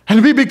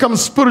 and we become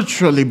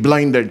spiritually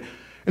blinded.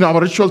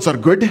 Our rituals are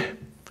good.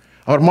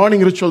 Our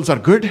morning rituals are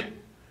good.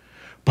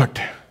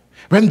 But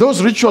when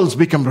those rituals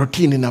become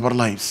routine in our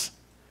lives,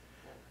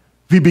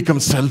 we become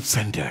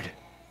self-centered.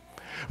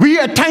 We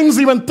at times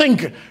even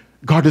think,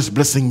 God is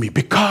blessing me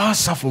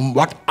because of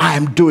what I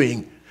am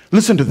doing.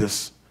 Listen to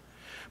this.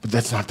 But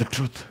that's not the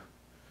truth.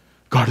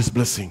 God is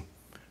blessing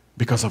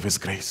because of his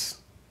grace.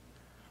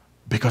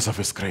 Because of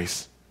his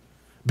grace.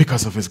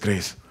 Because of his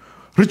grace.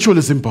 Ritual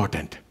is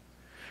important,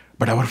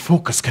 but our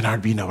focus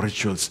cannot be in our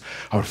rituals.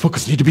 Our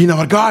focus needs to be in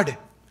our God.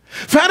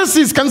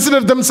 Pharisees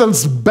considered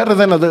themselves better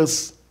than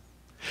others.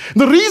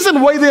 The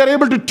reason why they are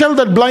able to tell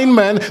that blind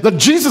man that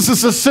Jesus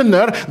is a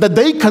sinner, that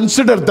they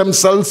consider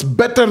themselves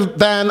better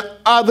than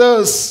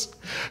others.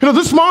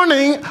 This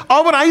morning,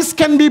 our eyes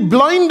can be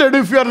blinded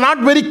if we are not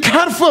very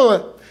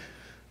careful.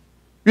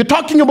 We're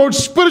talking about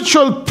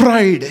spiritual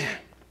pride.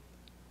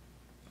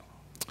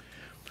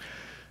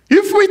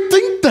 If we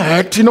think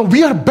that,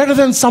 we are better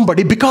than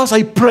somebody because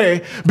I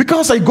pray,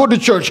 because I go to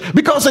church,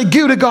 because I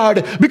give to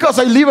God, because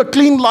I live a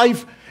clean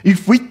life,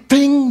 if we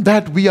think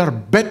that we are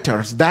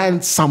better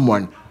than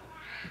someone,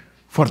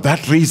 for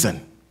that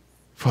reason,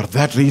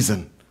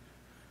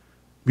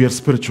 we are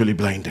spiritually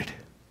blinded.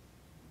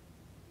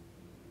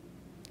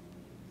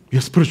 We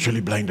are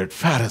spiritually blinded.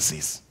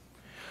 Pharisees,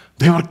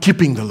 they were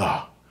keeping the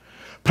law.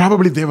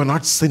 Probably they were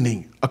not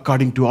sinning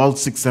according to all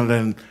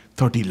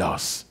 630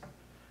 laws.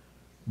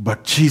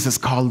 But Jesus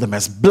called them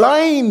as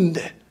blind.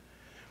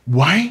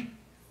 Why?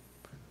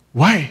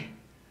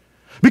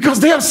 Because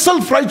they are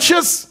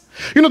self-righteous.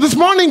 This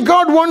morning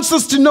God wants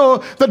us to know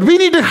that we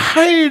need to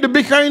hide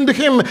behind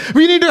Him.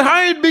 We need to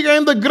hide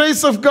behind the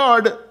grace of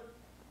God.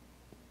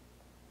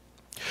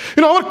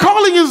 Our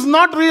calling is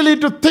not really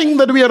to think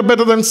that we are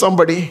better than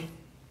somebody.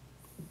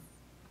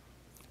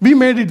 We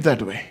made it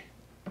that way.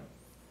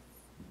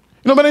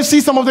 When I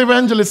see some of the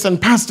evangelists and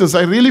pastors,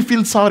 I really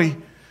feel sorry.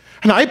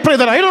 And I pray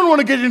that I don't want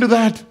to get into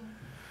that.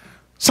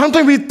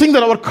 Sometimes we think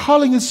that our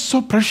calling is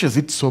so precious.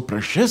 It's so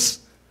precious.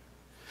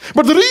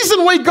 But the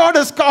reason why God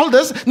has called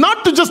us,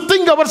 not to just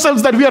think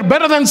ourselves that we are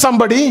better than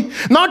somebody,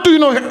 not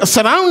to,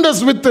 surround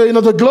us with,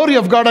 the glory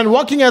of God and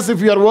walking as if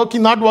we are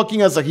not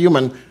walking as a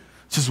human.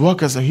 Just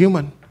walk as a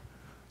human.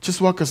 Just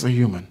walk as a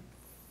human.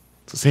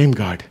 It's the same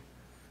God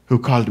who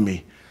called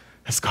me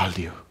has called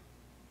you.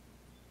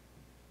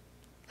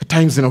 At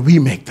times, we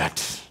make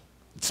that.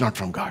 It's not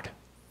from God.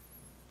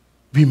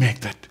 We make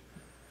that.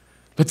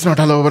 Let's not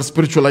allow our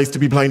spiritual eyes to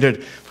be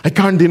blinded. I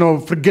can't,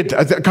 forget.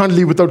 I can't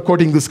leave without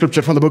quoting the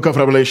scripture from the book of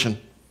Revelation.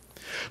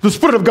 The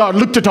Spirit of God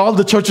looked at all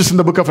the churches in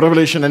the book of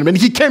Revelation, and when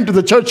He came to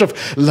the church of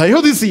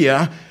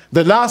Laodicea,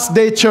 the last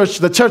day church,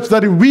 the church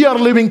that we are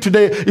living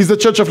today is the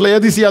church of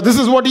Laodicea. This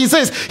is what He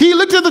says. He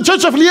looked at the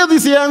church of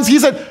Laodicea and He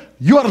said,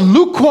 "You are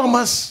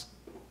lukewarmers.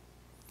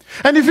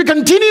 And if you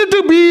continue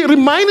to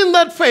remain in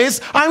that phase,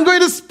 I'm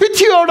going to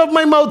spit you out of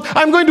my mouth.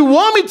 I'm going to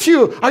vomit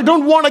you. I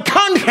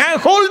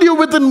can't hold you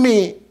within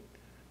me."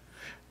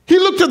 He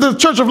looked at the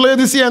church of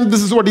Laodicea, and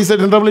this is what He said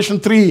in Revelation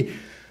 3,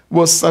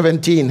 verse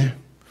 17.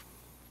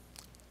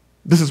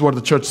 This is what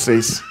the church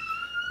says.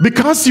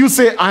 "Because you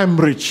say, I am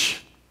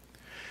rich,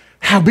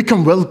 have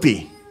become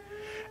wealthy,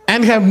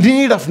 and have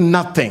need of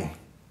nothing."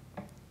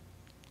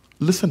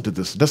 Listen to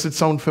this. Does it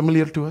sound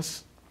familiar to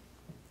us?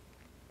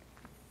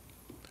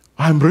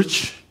 I'm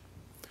rich.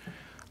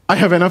 I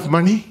have enough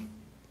money.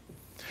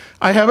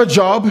 I have a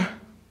job.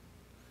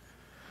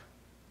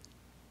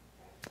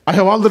 I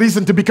have all the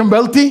reason to become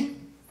wealthy.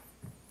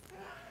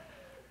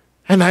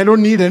 And I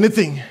don't need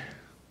anything.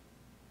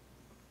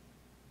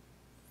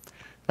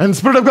 And the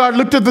Spirit of God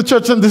looked at the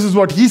church, and this is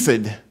what He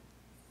said.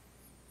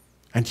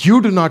 "And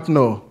you do not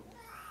know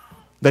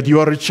that you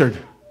are Richard.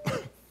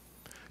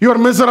 You are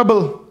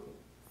miserable.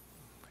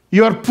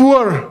 You are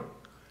poor.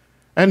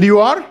 And you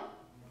are?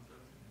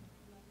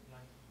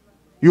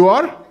 You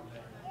are?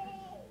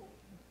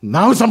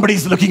 Now somebody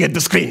is looking at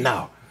the screen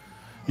now.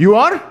 You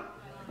are?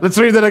 Let's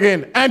read that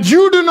again. "And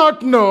you do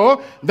not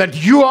know that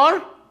you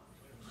are?"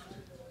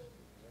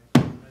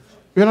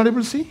 You are not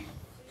able to see?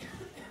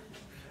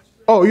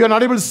 Oh, you are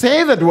not able to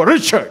say that word.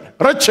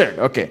 Richard.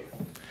 Okay.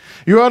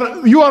 You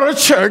are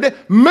Richard,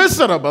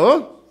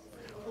 miserable,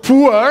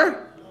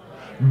 poor,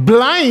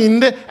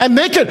 blind, and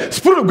naked.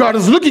 Spirit of God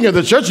is looking at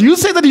the church. You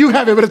say that you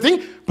have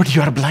everything, but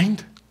you are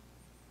blind.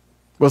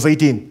 Verse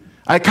 18.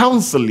 "I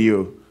counsel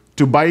you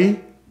to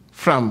buy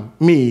from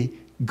me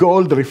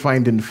gold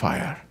refined in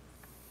fire."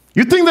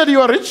 You think that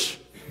you are rich,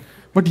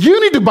 but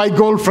you need to buy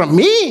gold from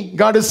me,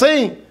 God is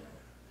saying.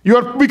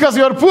 Because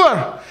you are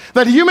poor,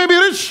 that you may be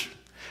rich.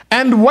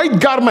 "And white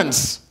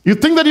garments." You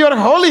think that you are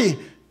holy.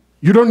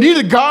 You don't need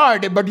a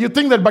God, but you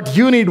think that, but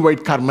you need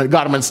white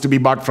garments to be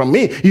bought from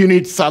me. You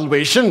need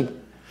salvation.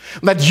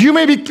 "That you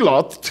may be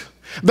clothed,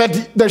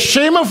 that the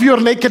shame of your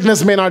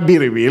nakedness may not be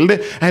revealed,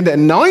 and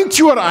anoint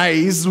your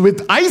eyes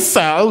with eye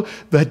salve,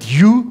 that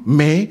you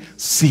may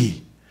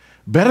see."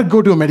 Better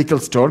go to a medical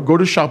store, go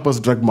to Shoppers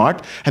Drug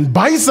Mart, and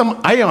buy some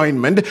eye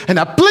ointment, and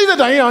apply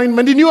that eye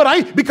ointment in your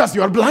eye, because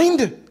you are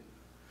blind.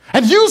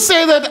 And you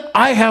say that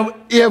I have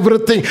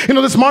everything.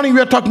 This morning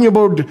we are talking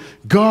about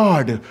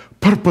God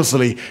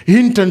purposely,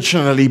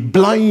 intentionally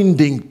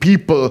blinding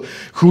people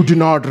who do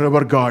not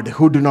revere God,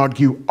 who do not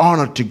give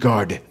honor to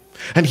God.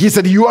 And He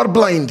said, "You are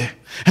blind,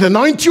 and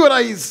anoint your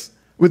eyes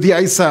with the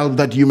eye salve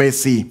that you may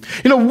see."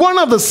 One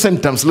of the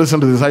symptoms, listen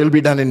to this, I will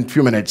be done in a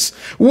few minutes.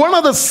 One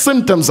of the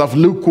symptoms of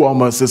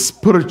lukewarmness is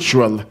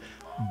spiritual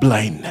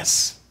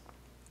blindness.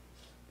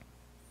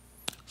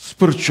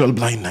 Spiritual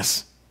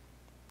blindness.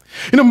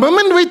 The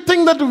moment we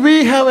think that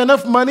we have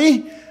enough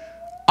money,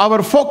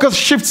 our focus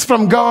shifts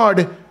from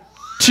God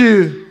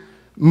to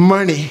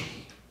money.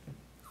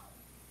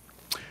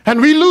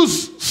 And we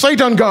lose sight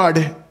on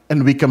God,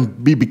 and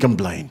we become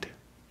blind.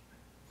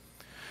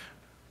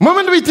 The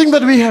moment we think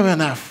that we have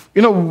enough,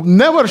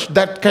 never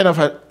that kind of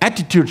an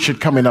attitude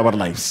should come in our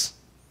lives.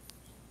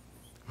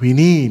 We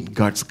need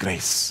God's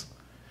grace.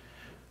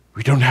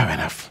 We don't have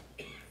enough.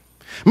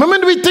 The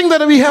moment we think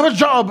that we have a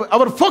job,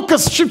 our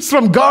focus shifts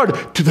from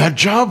God to that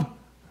job.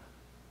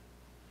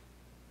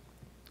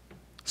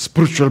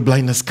 Spiritual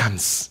blindness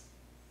comes.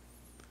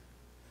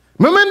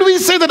 The moment we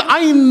say that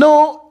I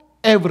know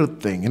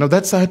everything,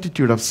 that's the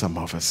attitude of some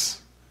of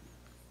us.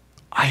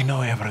 I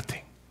know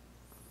everything.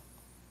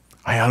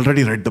 I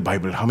already read the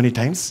Bible. How many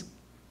times?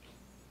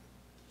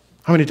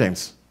 How many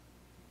times?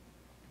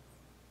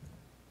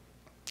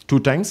 2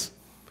 times?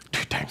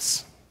 2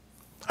 times.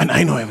 And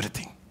I know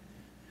everything.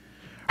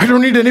 I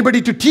don't need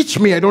anybody to teach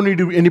me. I don't need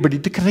anybody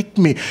to correct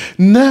me.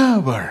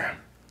 Never.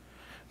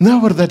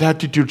 Never that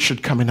attitude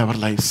should come in our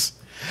lives.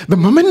 The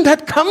moment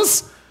that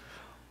comes,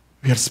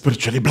 we are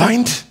spiritually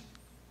blind.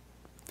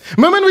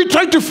 The moment we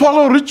try to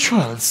follow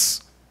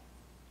rituals,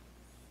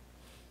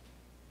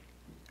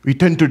 we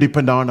tend to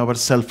depend on our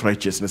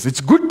self-righteousness.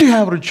 It's good to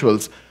have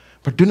rituals,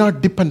 but do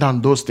not depend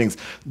on those things.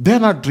 They're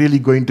not really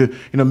going to,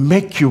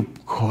 make you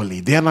holy.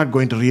 They are not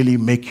going to really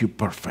make you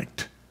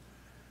perfect.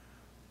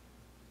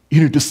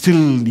 You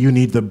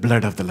need the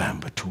blood of the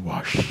Lamb to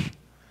wash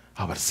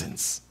our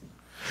sins.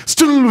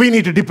 Still, we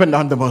need to depend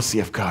on the mercy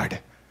of God,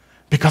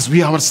 because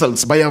by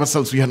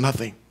ourselves, we are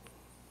nothing.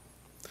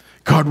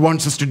 God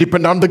wants us to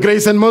depend on the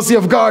grace and mercy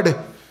of God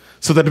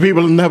so that we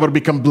will never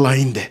become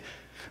blind.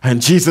 And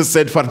Jesus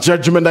said, for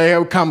judgment I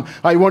have come.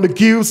 I want to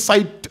give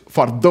sight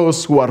for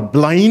those who are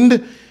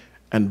blind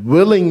and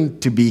willing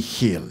to be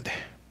healed.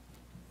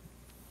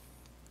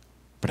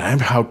 But I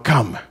have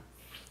come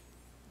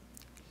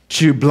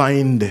to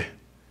blind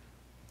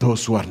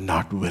those who are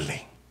not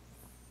willing.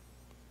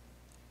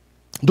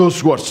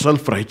 Those who are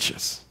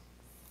self-righteous.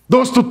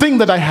 Those who think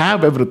that I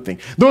have everything.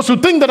 Those who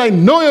think that I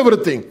know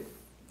everything.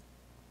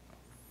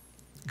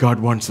 God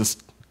wants us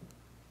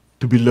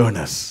to be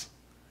learners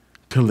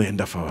till the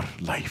end of our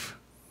life.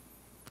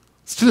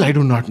 Still, I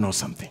do not know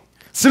something.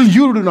 Still,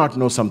 you do not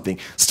know something.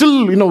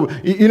 Still,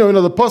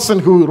 the person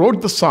who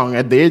wrote the song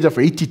at the age of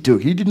 82,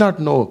 he did not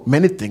know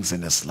many things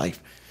in his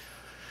life.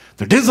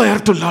 The desire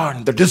to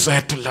learn,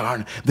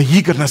 the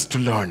eagerness to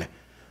learn,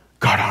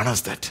 God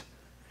honors that.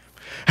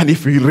 And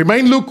if we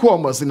remain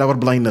lukewarmers in our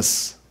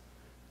blindness,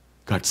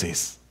 God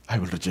says, I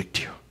will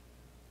reject you.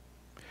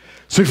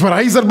 So if our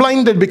eyes are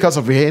blinded because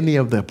of any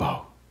of the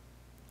above,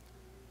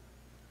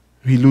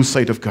 we lose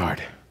sight of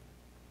God.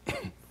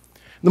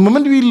 The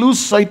moment we lose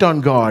sight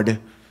on God,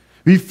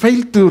 we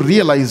fail to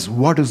realize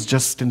what is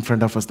just in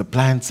front of us, the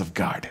plans of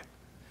God.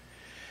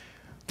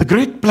 The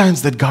great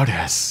plans that God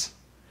has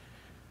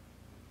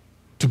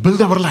to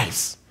build our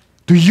lives,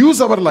 to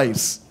use our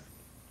lives,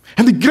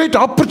 and the great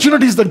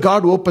opportunities that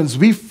God opens,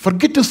 we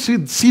forget to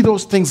see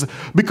those things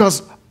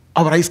because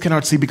our eyes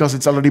cannot see, because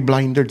it's already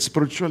blinded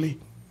spiritually.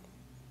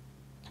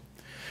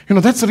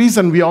 That's the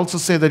reason we also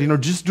say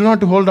that, just do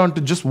not hold on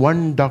to just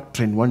one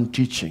doctrine, one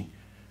teaching.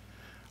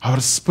 Our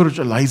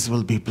spiritual eyes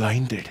will be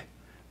blinded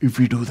if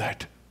we do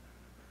that.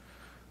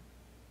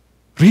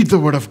 Read the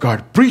Word of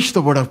God. Preach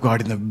the Word of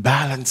God in a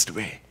balanced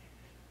way.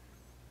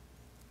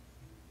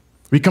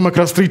 We come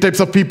across 3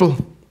 types of people.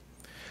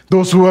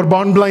 Those who are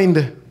born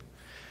blind,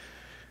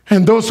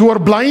 and those who are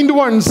blind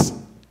ones,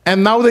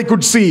 and now they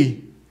could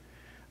see,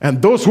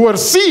 and those who are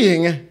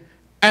seeing,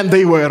 and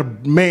they were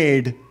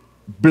made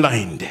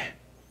blind.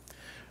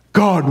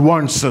 God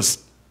wants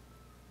us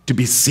to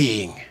be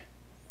seeing.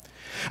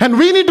 And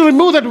we need to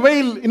remove that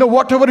veil,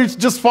 whatever is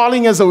just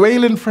falling as a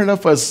veil in front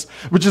of us,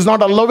 which is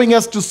not allowing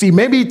us to see.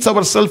 Maybe it's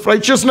our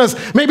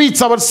self-righteousness. Maybe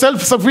it's our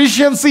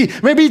self-sufficiency.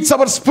 Maybe it's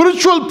our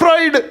spiritual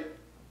pride.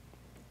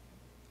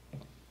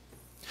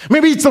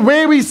 Maybe it's the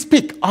way we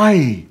speak.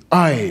 I.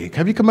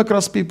 Have you come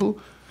across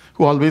people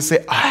who always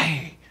say,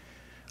 I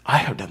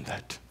have done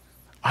that.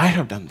 I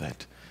have done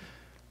that.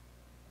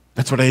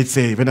 That's what I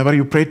say. Whenever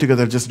you pray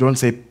together, just don't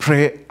say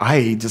pray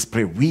I, just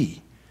pray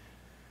we.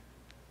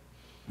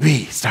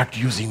 We. Start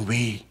using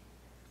we.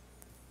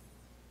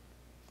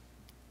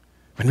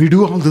 When we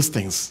do all these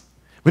things,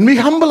 when we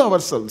humble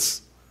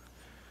ourselves,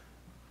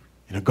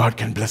 God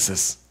can bless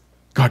us.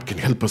 God can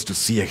help us to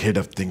see ahead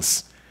of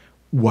things,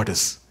 what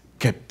is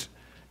kept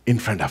in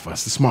front of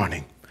us this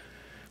morning.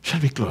 Shall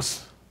we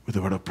close with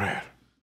a word of prayer?